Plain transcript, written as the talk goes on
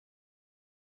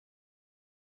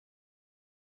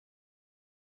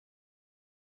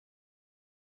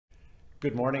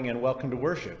Good morning and welcome to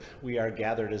worship. We are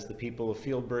gathered as the people of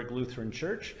Fieldburg Lutheran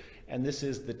Church, and this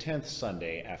is the 10th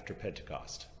Sunday after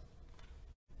Pentecost.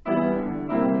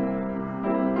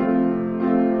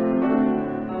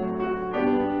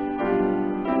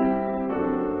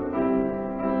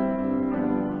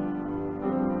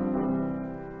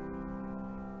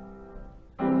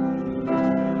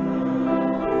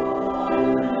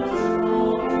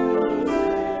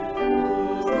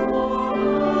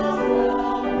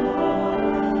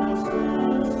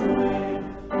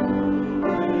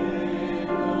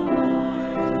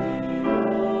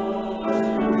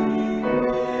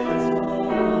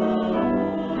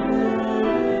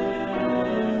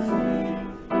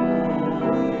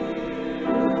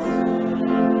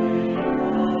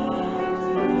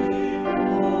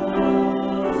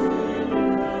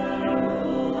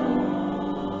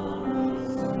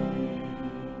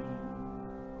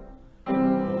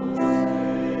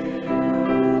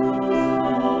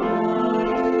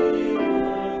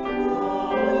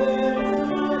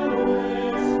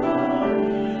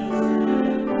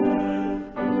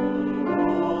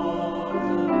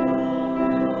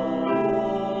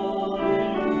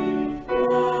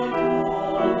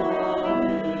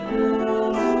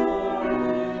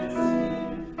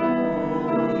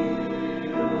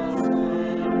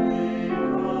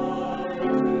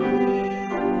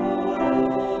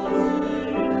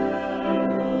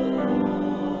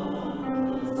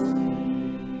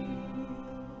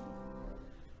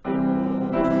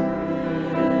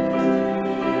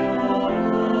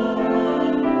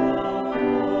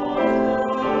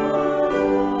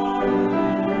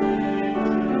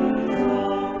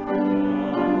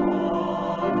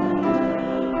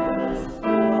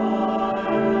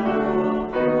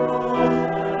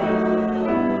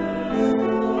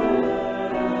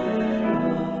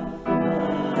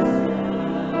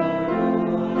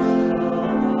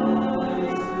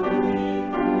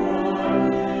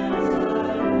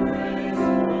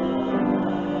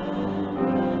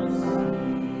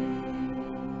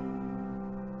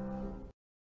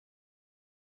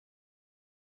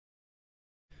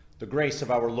 The grace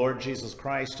of our Lord Jesus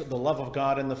Christ, the love of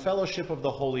God, and the fellowship of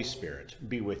the Holy Spirit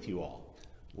be with you all.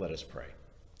 Let us pray.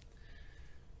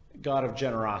 God of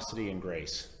generosity and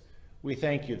grace, we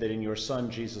thank you that in your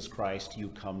Son, Jesus Christ, you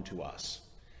come to us.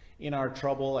 In our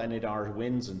trouble and in our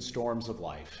winds and storms of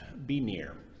life, be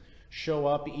near. Show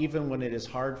up even when it is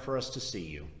hard for us to see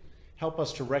you. Help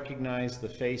us to recognize the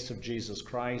face of Jesus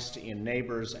Christ in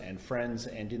neighbors and friends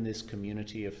and in this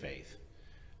community of faith.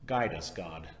 Guide us,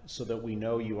 God, so that we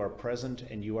know you are present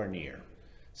and you are near,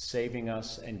 saving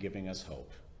us and giving us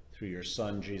hope. Through your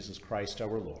Son, Jesus Christ,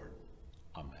 our Lord.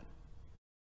 Amen.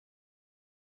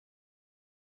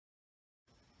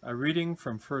 A reading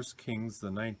from 1 Kings,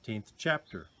 the 19th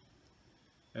chapter.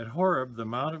 At Horeb, the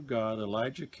mount of God,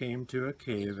 Elijah came to a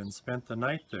cave and spent the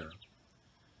night there.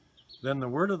 Then the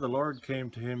word of the Lord came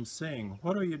to him, saying,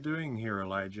 "What are you doing here,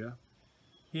 Elijah?"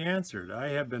 He answered, "I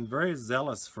have been very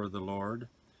zealous for the Lord,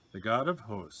 the God of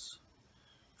hosts.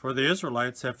 For the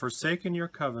Israelites have forsaken your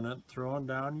covenant, thrown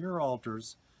down your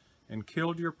altars, and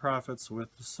killed your prophets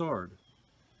with the sword.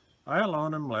 I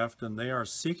alone am left, and they are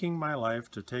seeking my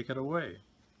life to take it away."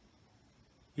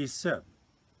 He said,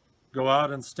 "Go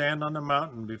out and stand on the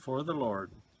mountain before the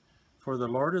Lord, for the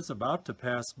Lord is about to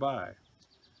pass by."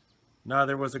 Now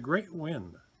there was a great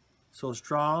wind, so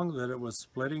strong that it was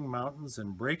splitting mountains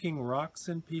and breaking rocks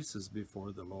in pieces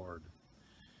before the Lord.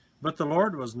 But the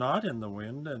Lord was not in the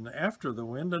wind, and after the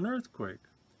wind an earthquake.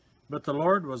 But the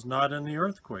Lord was not in the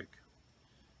earthquake,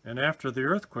 and after the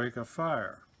earthquake a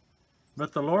fire.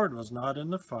 But the Lord was not in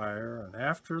the fire, and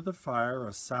after the fire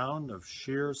a sound of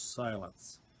sheer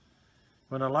silence.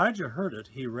 When Elijah heard it,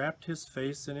 he wrapped his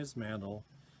face in his mantle,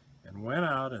 and went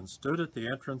out and stood at the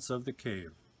entrance of the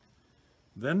cave.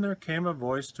 Then there came a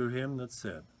voice to him that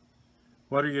said,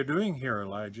 "What are you doing here,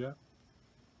 Elijah?"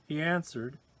 He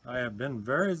answered, "I have been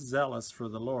very zealous for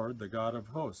the Lord, the God of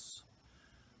hosts.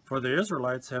 For the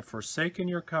Israelites have forsaken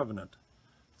your covenant,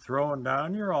 thrown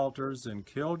down your altars, and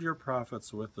killed your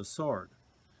prophets with the sword.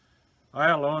 I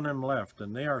alone am left,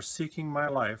 and they are seeking my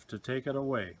life to take it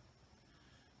away."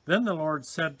 Then the Lord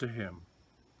said to him,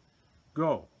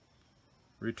 "Go,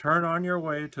 return on your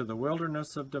way to the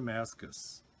wilderness of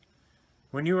Damascus.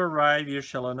 When you arrive, you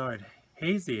shall anoint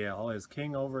Hazael as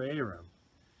king over Aram.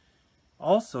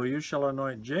 Also you shall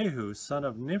anoint Jehu, son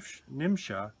of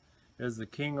Nimshi, as the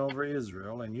king over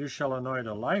Israel, and you shall anoint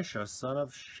Elisha, son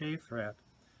of Shaphat,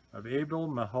 of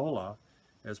Abel-Meholah,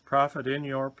 as prophet in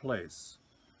your place.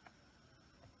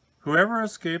 Whoever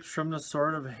escapes from the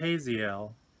sword of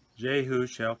Hazael, Jehu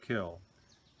shall kill,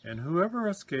 And whoever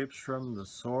escapes from the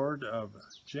sword of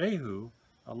Jehu,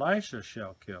 Elisha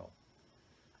shall kill.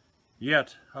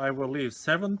 Yet I will leave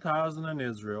 7,000 in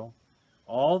Israel,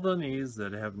 all the knees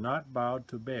that have not bowed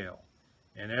to Baal,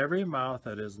 and every mouth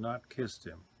that has not kissed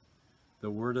him. The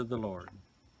word of the Lord.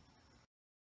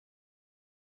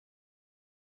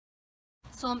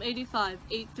 Psalm 85,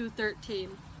 8 through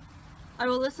 13. I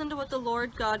will listen to what the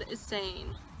Lord God is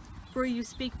saying, for you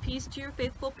speak peace to your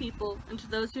faithful people and to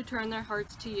those who turn their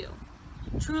hearts to you.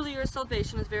 Truly your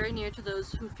salvation is very near to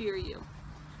those who fear you,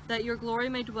 that your glory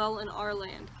may dwell in our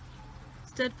land.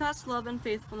 Steadfast love and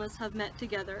faithfulness have met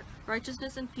together,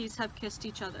 righteousness and peace have kissed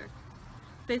each other.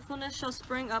 Faithfulness shall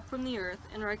spring up from the earth,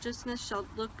 and righteousness shall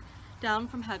look down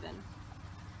from heaven.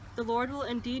 The Lord will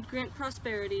indeed grant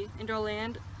prosperity, and our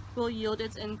land will yield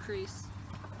its increase.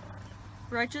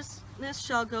 Righteousness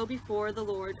shall go before the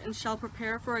Lord, and shall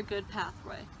prepare for a good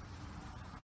pathway.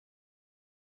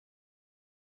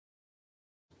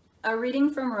 A reading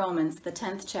from Romans, the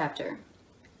 10th chapter.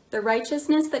 The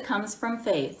righteousness that comes from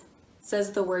faith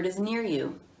says the word is near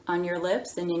you, on your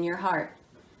lips and in your heart.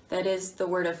 That is the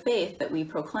word of faith that we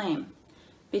proclaim.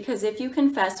 Because if you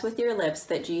confess with your lips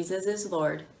that Jesus is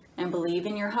Lord, and believe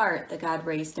in your heart that God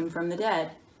raised him from the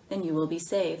dead, then you will be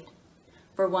saved.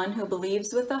 For one who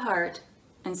believes with the heart,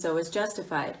 and so is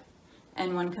justified,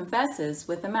 and one confesses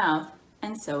with the mouth,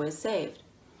 and so is saved.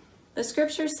 The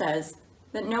scripture says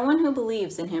that no one who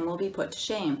believes in him will be put to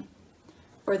shame.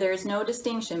 For there is no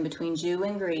distinction between Jew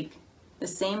and Greek. The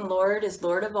same Lord is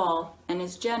Lord of all, and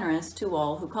is generous to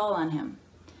all who call on him.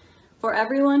 For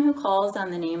everyone who calls on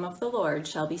the name of the Lord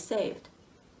shall be saved.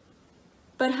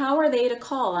 But how are they to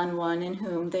call on one in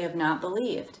whom they have not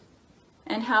believed?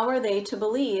 And how are they to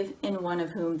believe in one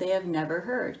of whom they have never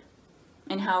heard?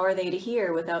 And how are they to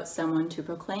hear without someone to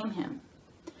proclaim him?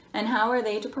 And how are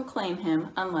they to proclaim him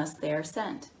unless they are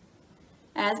sent?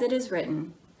 As it is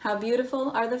written, how beautiful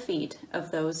are the feet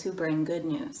of those who bring good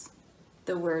news.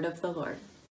 The word of the Lord.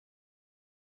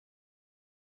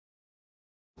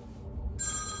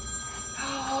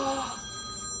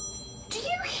 Do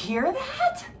you hear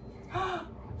that?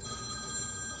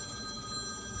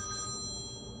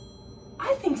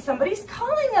 I think somebody's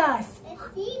calling us.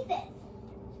 It's Jesus.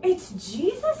 It's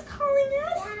Jesus calling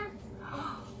us?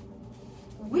 Yeah.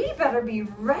 We better be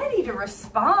ready to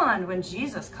respond when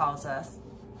Jesus calls us.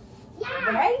 Yeah.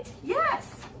 Right?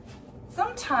 Yes.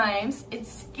 Sometimes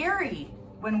it's scary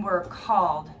when we're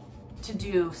called to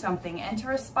do something and to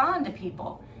respond to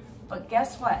people. But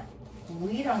guess what?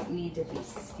 We don't need to be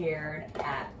scared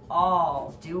at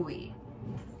all, do we?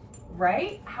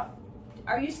 Right?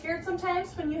 Are you scared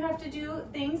sometimes when you have to do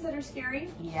things that are scary?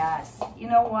 Yes. You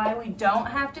know why we don't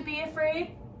have to be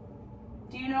afraid?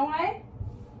 Do you know why?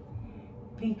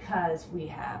 Because we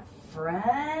have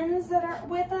friends that are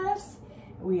with us.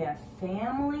 We have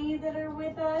family that are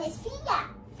with us. Thea.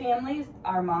 Families,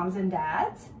 our moms and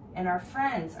dads, and our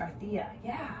friends, our Thea.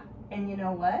 Yeah. And you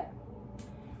know what?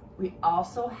 We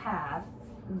also have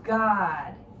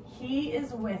God. He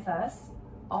is with us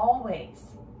always.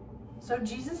 So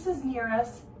Jesus is near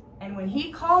us, and when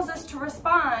he calls us to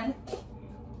respond,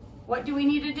 what do we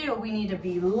need to do? We need to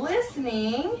be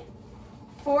listening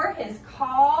for his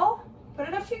call. Put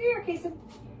it up to your ear, Casey.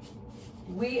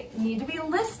 We need to be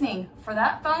listening for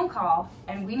that phone call,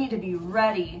 and we need to be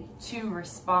ready to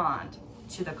respond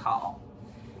to the call.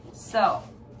 So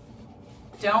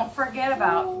don't forget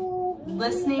about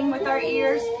listening with our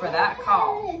ears for that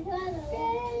call.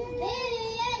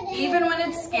 Even when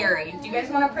it's scary. Do you guys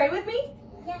want to pray with me?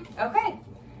 Yeah. Okay.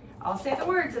 I'll say the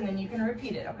words and then you can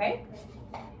repeat it, okay?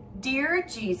 Dear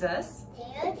Jesus,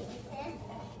 Dear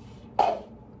Jesus,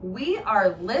 we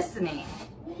are listening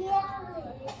we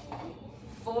are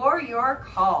for your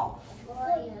call, for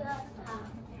your call,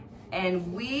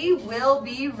 and we will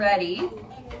be ready and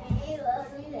we will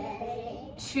be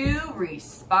ready to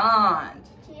respond.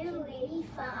 to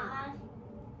respond.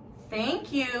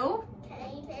 Thank you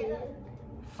Thank you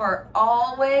for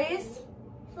always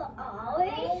for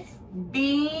always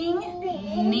being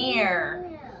being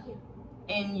near.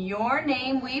 In your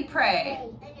name we pray.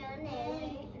 In your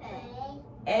name we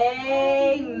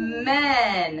pray.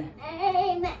 Amen.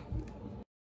 Amen.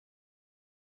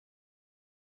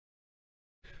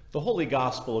 The Holy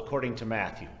Gospel according to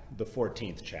Matthew, the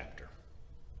 14th chapter.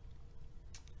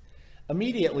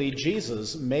 Immediately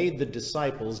Jesus made the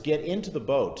disciples get into the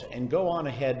boat and go on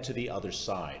ahead to the other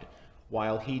side,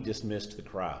 while he dismissed the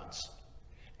crowds.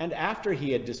 And after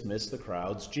he had dismissed the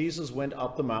crowds, Jesus went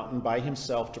up the mountain by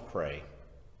himself to pray.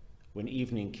 When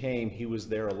evening came, he was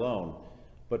there alone,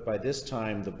 but by this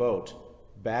time the boat,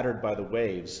 battered by the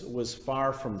waves, was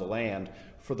far from the land,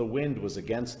 for the wind was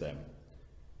against them.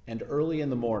 And early in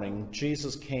the morning,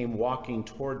 Jesus came walking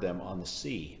toward them on the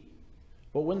sea.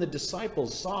 But when the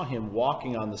disciples saw him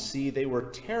walking on the sea, they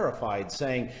were terrified,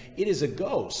 saying, "It is a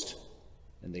ghost!"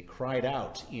 And they cried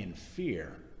out in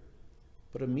fear.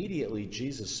 But immediately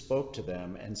Jesus spoke to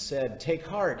them and said, "Take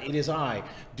heart, it is I.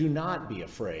 Do not be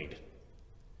afraid."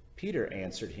 Peter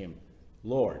answered him,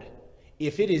 "Lord,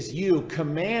 if it is you,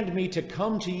 command me to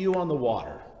come to you on the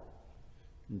water."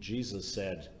 And Jesus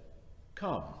said,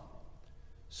 "Come."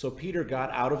 So Peter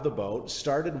got out of the boat,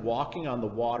 started walking on the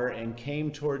water, and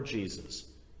came toward Jesus.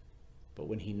 But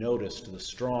when he noticed the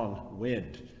strong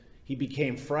wind, he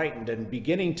became frightened, and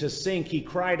beginning to sink, he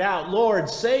cried out, "Lord,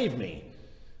 save me!"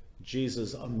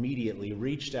 Jesus immediately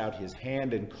reached out his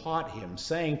hand and caught him,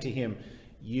 saying to him,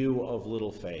 "You of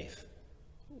little faith,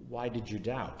 why did you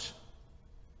doubt?"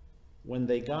 When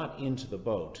they got into the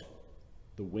boat,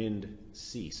 the wind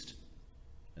ceased,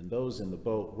 and those in the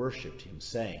boat worshipped him,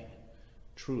 saying,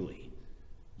 "Truly,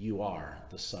 you are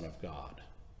the Son of God."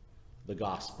 The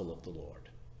Gospel of the Lord.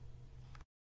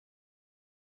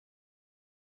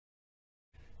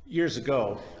 Years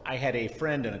ago, I had a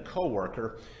friend and a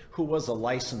coworker who was a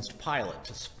licensed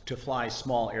pilot to fly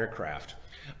small aircraft.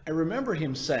 I remember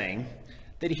him saying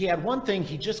that he had one thing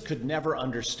he just could never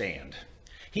understand.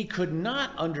 He could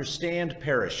not understand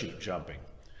parachute jumping.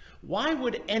 Why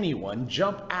would anyone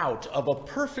jump out of a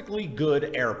perfectly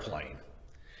good airplane?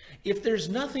 If there's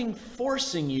nothing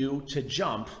forcing you to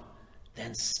jump,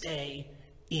 then stay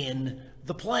in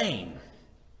the plane.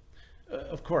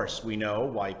 Of course, we know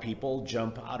why people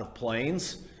jump out of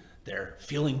planes. They're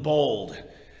feeling bold.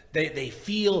 They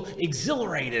feel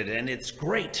exhilarated, and it's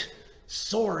great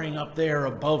soaring up there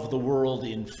above the world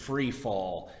in free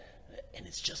fall. And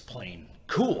it's just plain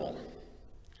cool.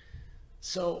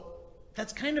 So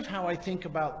that's kind of how I think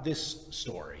about this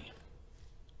story.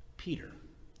 Peter,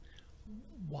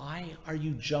 why are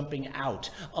you jumping out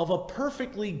of a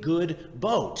perfectly good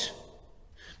boat?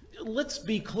 Let's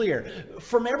be clear.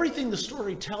 From everything the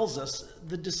story tells us,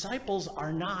 the disciples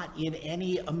are not in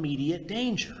any immediate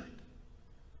danger.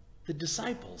 The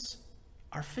disciples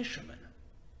are fishermen.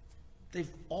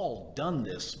 They've all done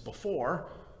this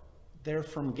before. They're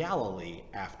from Galilee,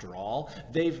 after all.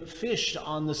 They've fished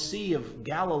on the Sea of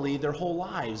Galilee their whole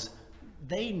lives.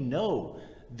 They know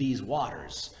these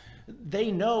waters.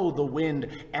 They know the wind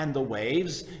and the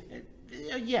waves.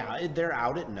 Yeah, they're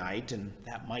out at night, and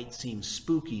that might seem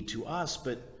spooky to us,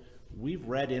 but we've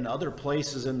read in other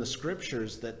places in the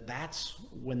scriptures that that's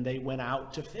when they went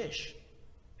out to fish,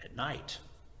 at night.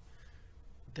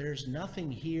 There's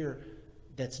nothing here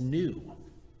that's new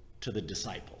to the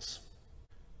disciples.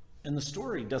 And the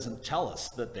story doesn't tell us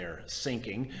that they're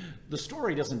sinking. The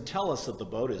story doesn't tell us that the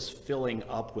boat is filling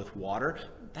up with water.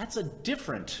 That's a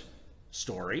different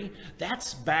story.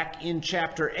 That's back in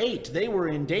chapter 8. They were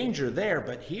in danger there,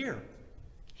 but here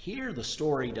the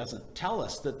story doesn't tell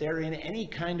us that they're in any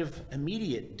kind of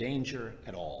immediate danger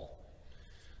at all.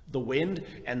 The wind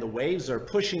and the waves are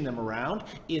pushing them around.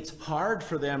 It's hard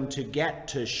for them to get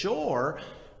to shore,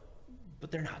 but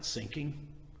they're not sinking.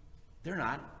 They're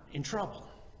not in trouble.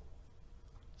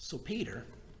 So Peter,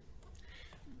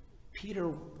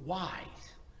 why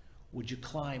would you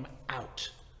climb out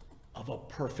of a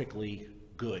perfectly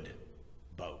good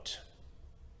boat?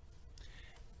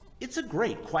 It's a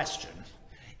great question.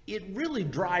 It really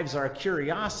drives our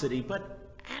curiosity,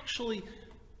 but actually,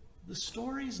 the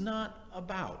story's not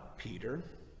about Peter.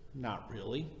 Not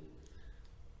really.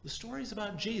 The story's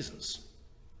about Jesus.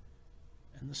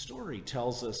 And the story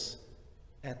tells us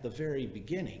at the very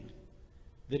beginning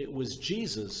that it was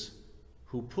Jesus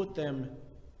who put them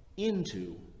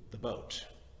into the boat.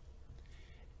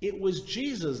 It was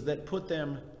Jesus that put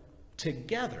them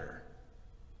together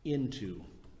into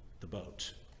the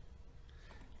boat.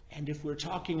 And if we're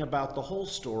talking about the whole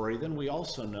story, then we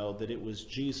also know that it was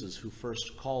Jesus who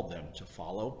first called them to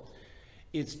follow.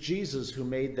 It's Jesus who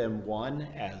made them one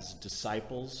as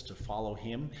disciples to follow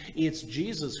him. It's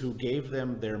Jesus who gave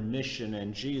them their mission,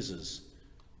 and Jesus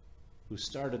who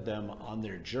started them on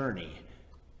their journey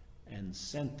and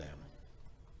sent them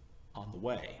on the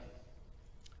way.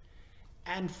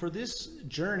 And for this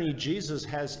journey, Jesus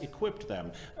has equipped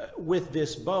them with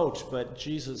this boat, but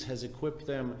Jesus has equipped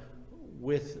them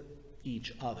with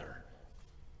each other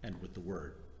and with the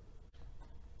Word.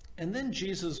 And then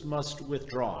Jesus must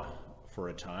withdraw for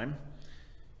a time.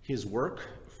 His work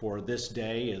for this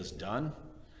day is done.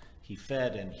 He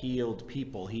fed and healed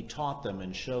people. He taught them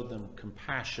and showed them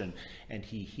compassion, and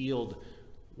he healed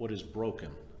what is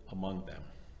broken among them.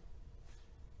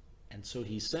 And so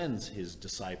he sends his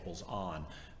disciples on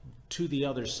to the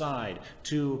other side,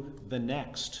 to the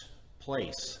next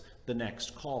place, the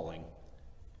next calling.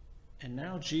 And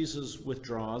now Jesus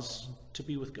withdraws to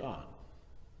be with God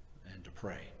and to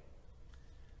pray.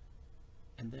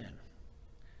 And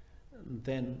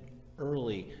then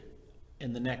early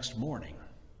in the next morning,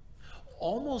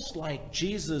 almost like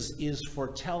Jesus is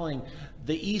foretelling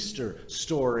the Easter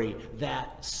story,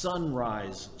 that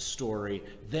sunrise story,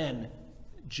 then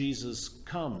Jesus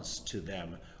comes to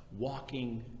them,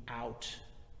 walking out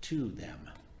to them.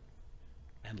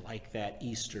 And like that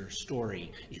Easter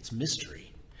story, it's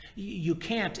mystery. You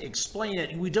can't explain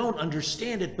it. We don't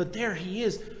understand it, but there he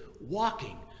is,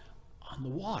 walking on the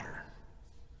water.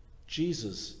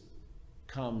 Jesus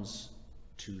comes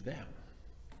to them,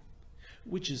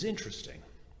 which is interesting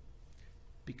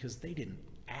because they didn't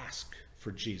ask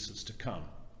for Jesus to come.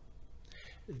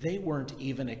 They weren't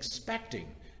even expecting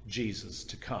Jesus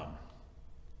to come.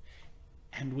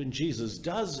 And when Jesus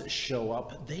does show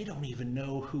up, they don't even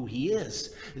know who he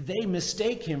is. They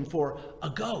mistake him for a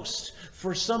ghost,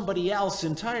 for somebody else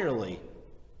entirely.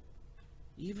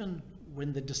 Even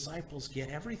when the disciples get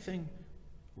everything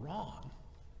wrong,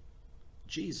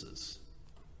 Jesus,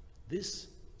 this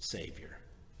Savior,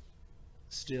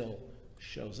 still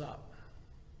shows up.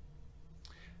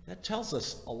 That tells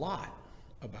us a lot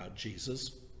about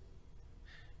Jesus.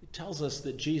 It tells us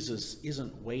that Jesus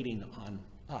isn't waiting on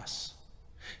us.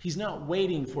 He's not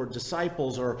waiting for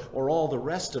disciples or all the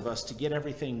rest of us to get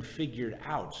everything figured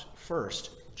out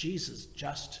first. Jesus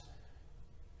just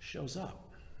shows up.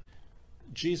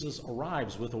 Jesus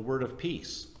arrives with a word of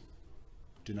peace.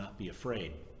 Do not be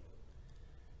afraid.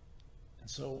 And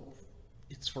so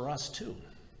it's for us too.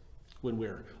 When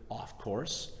we're off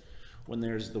course, when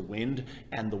there's the wind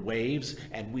and the waves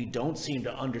and we don't seem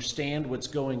to understand what's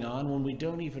going on, when we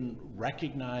don't even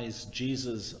recognize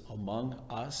Jesus among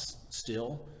us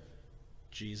still,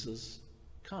 Jesus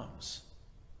comes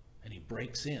and he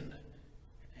breaks in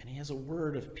and he has a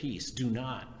word of peace. Do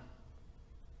not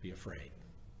be afraid.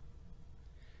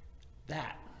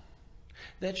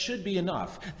 That should be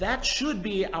enough. That should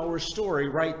be our story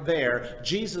right there.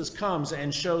 Jesus comes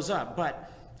and shows up.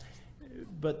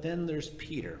 But then there's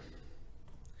Peter.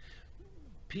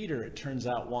 Peter, it turns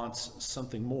out, wants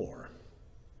something more.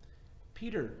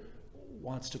 Peter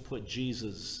wants to put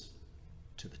Jesus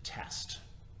to the test.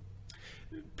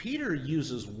 Peter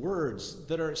uses words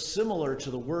that are similar to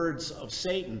the words of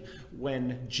Satan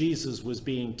when Jesus was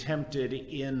being tempted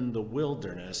in the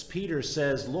wilderness. Peter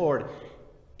says, "Lord,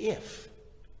 if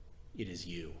it is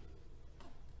you,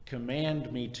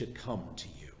 command me to come to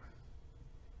you."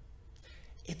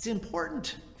 It's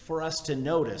important for us to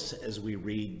notice as we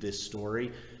read this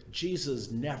story,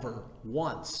 Jesus never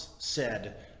once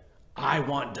said, "I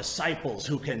want disciples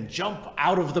who can jump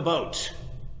out of the boat."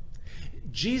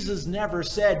 Jesus never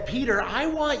said, "Peter, I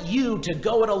want you to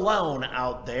go it alone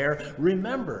out there."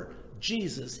 Remember,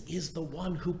 Jesus is the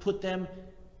one who put them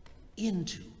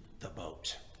into the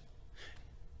boat.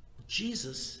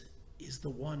 Jesus is the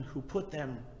one who put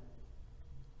them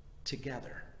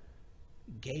together,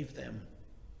 gave them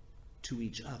to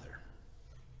each other.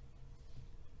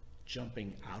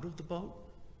 Jumping out of the boat,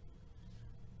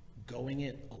 going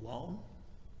it alone,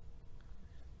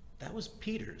 that was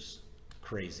Peter's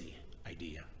crazy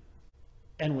idea.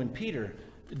 And when Peter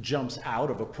jumps out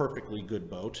of a perfectly good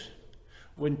boat,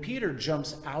 when Peter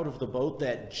jumps out of the boat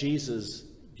that Jesus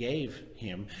gave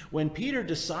him, when Peter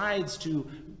decides to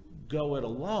go it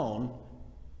alone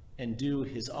and do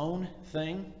his own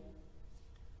thing,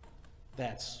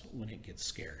 that's when it gets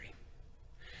scary.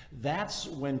 That's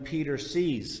when Peter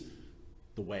sees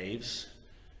the waves,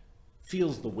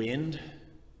 feels the wind,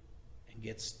 and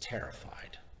gets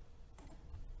terrified.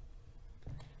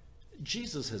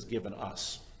 Jesus has given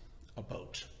us a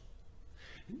boat.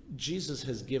 Jesus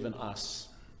has given us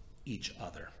each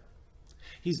other.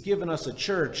 He's given us a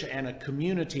church and a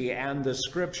community and the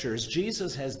scriptures.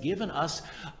 Jesus has given us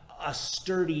a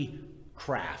sturdy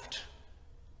craft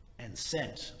and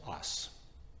sent us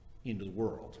into the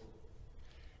world.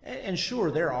 And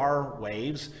sure, there are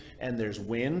waves and there's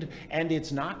wind, and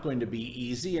it's not going to be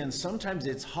easy, and sometimes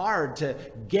it's hard to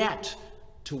get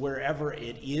to wherever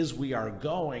it is we are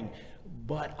going,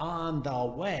 but on the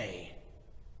way,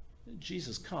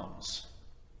 Jesus comes.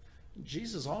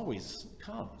 Jesus always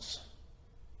comes.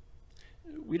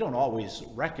 We don't always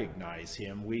recognize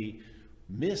him. We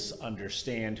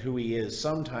misunderstand who he is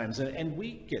sometimes, and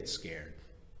we get scared.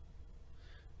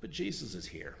 But Jesus is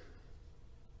here,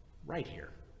 right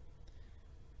here.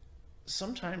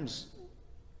 Sometimes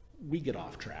we get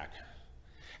off track,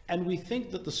 and we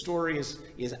think that the story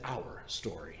is our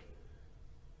story.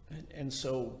 And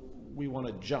so we want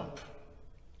to jump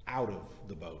out of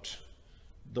the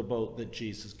boat that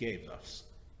Jesus gave us.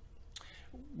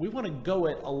 We want to go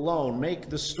it alone, make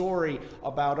the story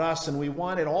about us, and we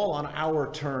want it all on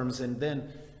our terms, and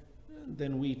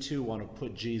then we too want to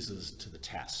put Jesus to the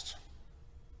test.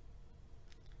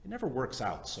 It never works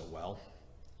out so well.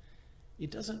 It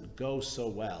doesn't go so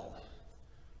well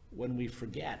when we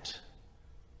forget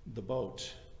the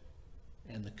boat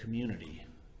and the community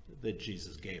that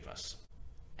Jesus gave us.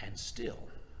 And still,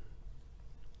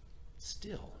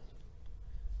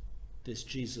 this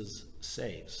Jesus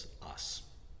saves us.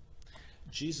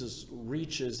 Jesus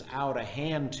reaches out a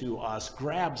hand to us,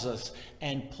 grabs us,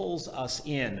 and pulls us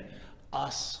in.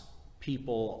 Us,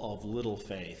 people of little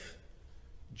faith.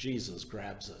 Jesus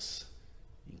grabs us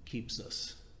and keeps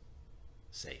us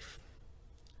safe.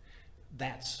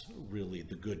 That's really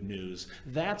the good news.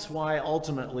 That's why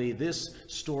ultimately this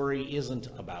story isn't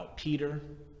about Peter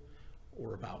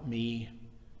or about me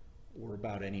or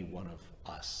about any one of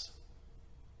us.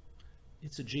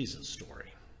 It's a Jesus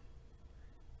story.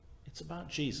 It's about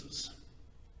Jesus.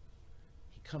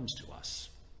 He comes to us.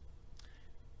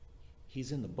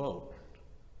 He's in the boat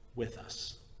with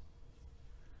us.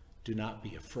 Do not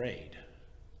be afraid,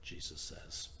 Jesus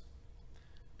says,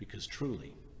 because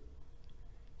truly,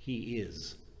 he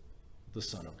is the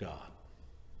Son of God.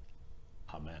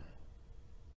 Amen.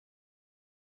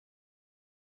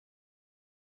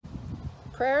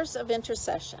 Prayers of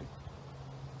intercession.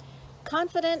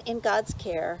 Confident in God's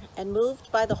care and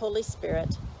moved by the Holy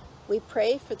Spirit, we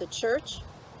pray for the church,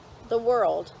 the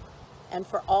world, and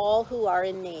for all who are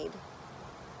in need.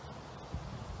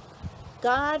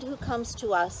 God who comes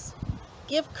to us,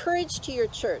 give courage to your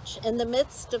church in the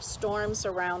midst of storms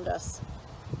around us.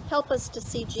 Help us to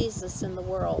see Jesus in the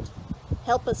world.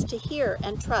 Help us to hear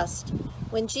and trust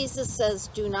when Jesus says,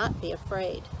 "Do not be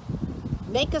afraid."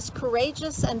 Make us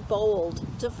courageous and bold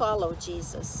to follow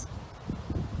Jesus.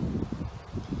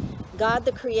 God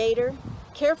the Creator,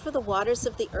 care for the waters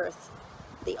of the earth,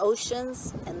 the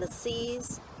oceans and the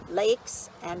seas, lakes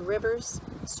and rivers,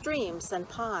 streams and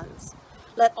ponds.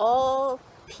 Let all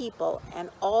people and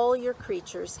all your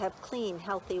creatures have clean,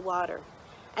 healthy water,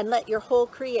 and let your whole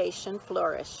creation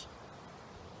flourish.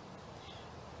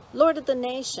 Lord of the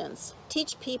nations,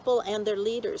 teach people and their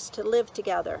leaders to live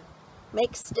together.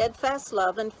 Make steadfast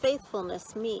love and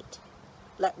faithfulness meet.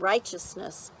 Let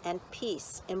righteousness and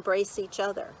peace embrace each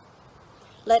other.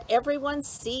 Let everyone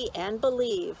see and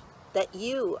believe that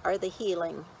you are the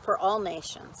healing for all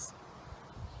nations.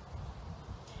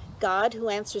 God who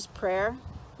answers prayer,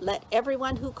 let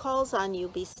everyone who calls on you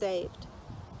be saved.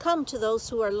 Come to those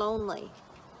who are lonely.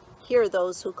 Hear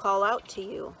those who call out to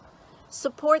you.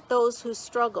 Support those who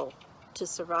struggle to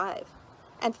survive,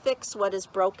 and fix what is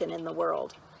broken in the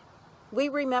world. We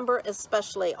remember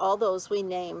especially all those we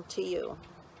name to you.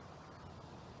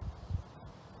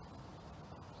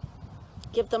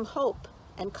 Give them hope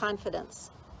and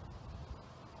confidence.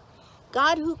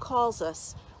 God who calls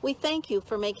us, we thank you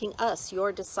for making us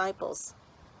your disciples.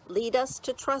 Lead us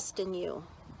to trust in you.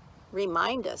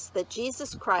 Remind us that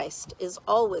Jesus Christ is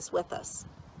always with us.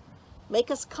 Make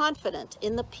us confident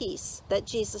in the peace that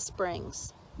Jesus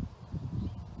brings.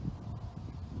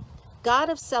 God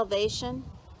of salvation,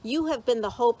 you have been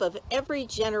the hope of every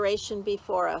generation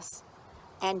before us,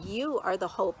 and you are the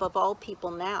hope of all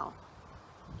people now.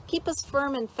 Keep us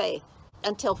firm in faith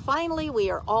until finally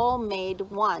we are all made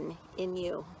one in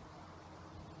you.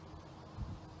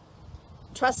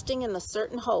 Trusting in the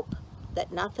certain hope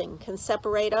that nothing can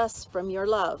separate us from your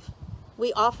love,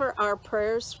 we offer our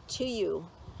prayers to you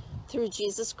through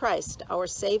Jesus Christ, our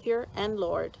Savior and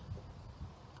Lord.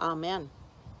 Amen.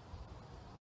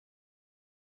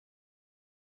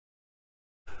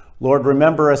 Lord,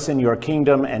 remember us in your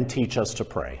kingdom and teach us to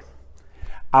pray.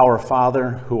 Our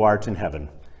Father, who art in heaven,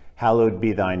 hallowed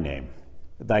be thy name.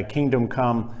 Thy kingdom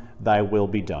come, thy will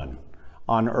be done,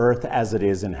 on earth as it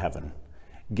is in heaven.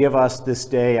 Give us this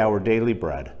day our daily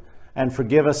bread, and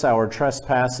forgive us our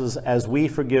trespasses as we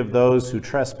forgive those who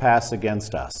trespass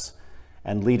against us.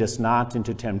 And lead us not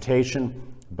into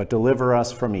temptation, but deliver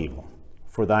us from evil.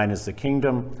 For thine is the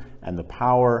kingdom, and the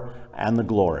power, and the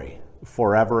glory,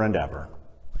 forever and ever.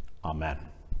 Amen.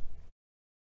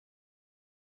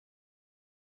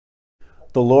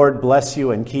 The Lord bless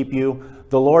you and keep you.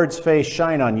 The Lord's face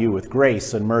shine on you with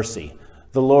grace and mercy.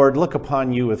 The Lord look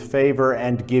upon you with favor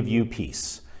and give you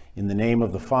peace. In the name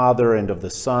of the Father, and of the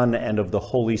Son, and of the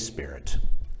Holy Spirit.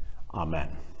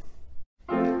 Amen.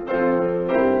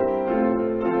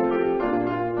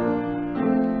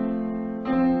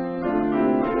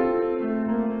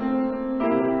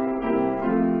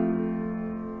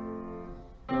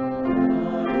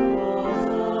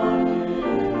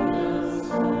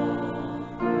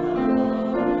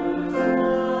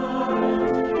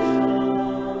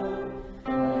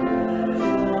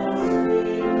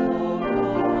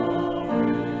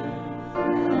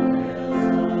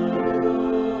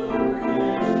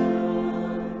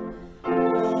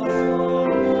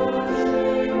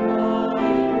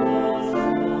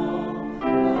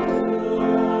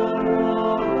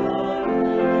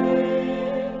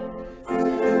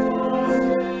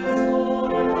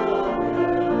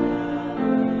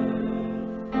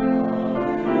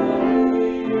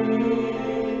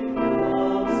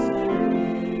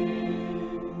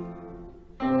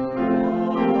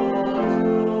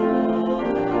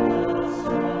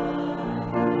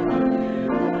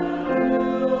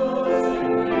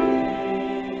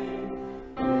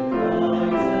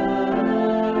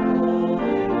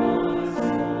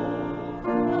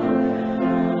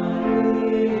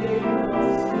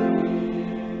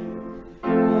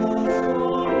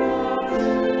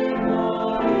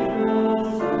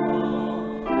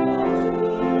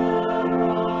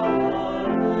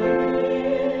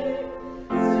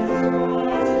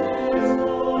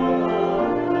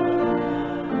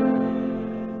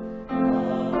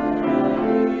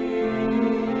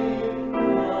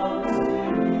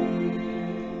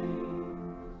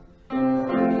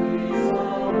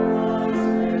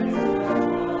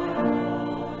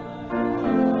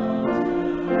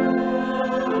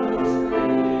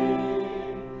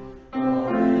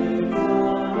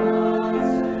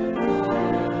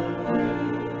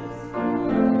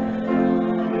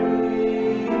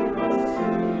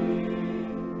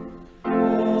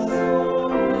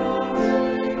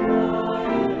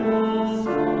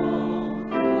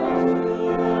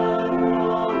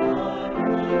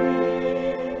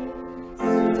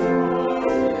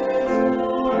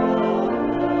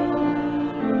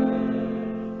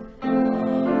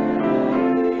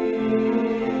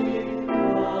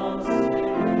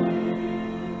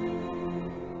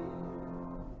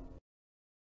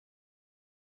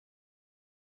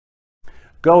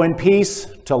 Go in peace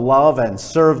to love and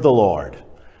serve the Lord.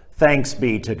 Thanks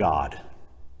be to God.